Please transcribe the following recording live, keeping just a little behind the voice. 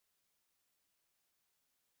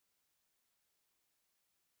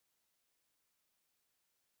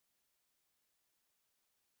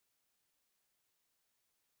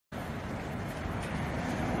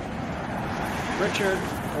Richard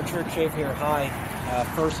Shave here. Hi.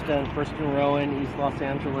 First and Rowan, East Los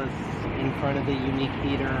Angeles, in front of the unique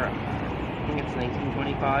theater. I think it's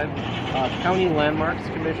 1925. County Landmarks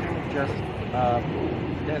Commission just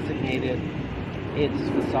designated its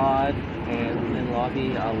facade and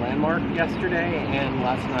lobby a landmark yesterday, and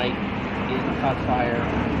last night it caught fire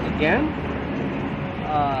again.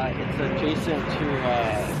 It's adjacent to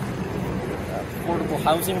affordable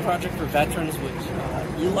housing project for veterans, which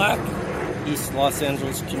ELAC, East Los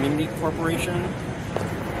Angeles Community Corporation,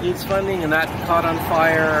 needs funding, and that caught on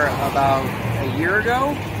fire about a year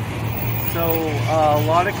ago. So a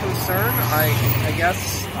lot of concern. I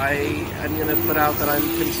guess I'm going to put out that I'm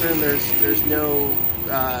concerned there's no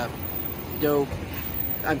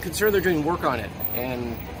I'm concerned they're doing work on it,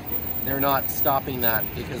 and they're not stopping that,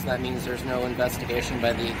 because that means there's no investigation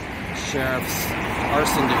by the Sheriff's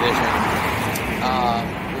Arson Division,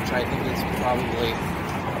 which I think is probably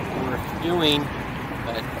worth doing,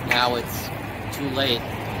 but now it's too late.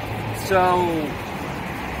 So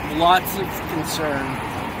lots of concern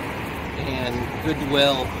and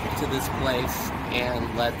goodwill to this place,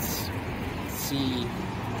 and let's see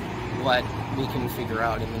what we can figure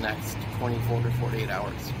out in the next 24 to 48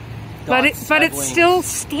 hours. But it's still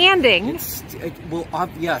standing.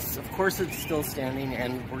 Yes, of course it's still standing,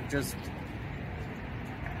 and we're just...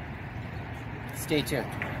 Stay tuned.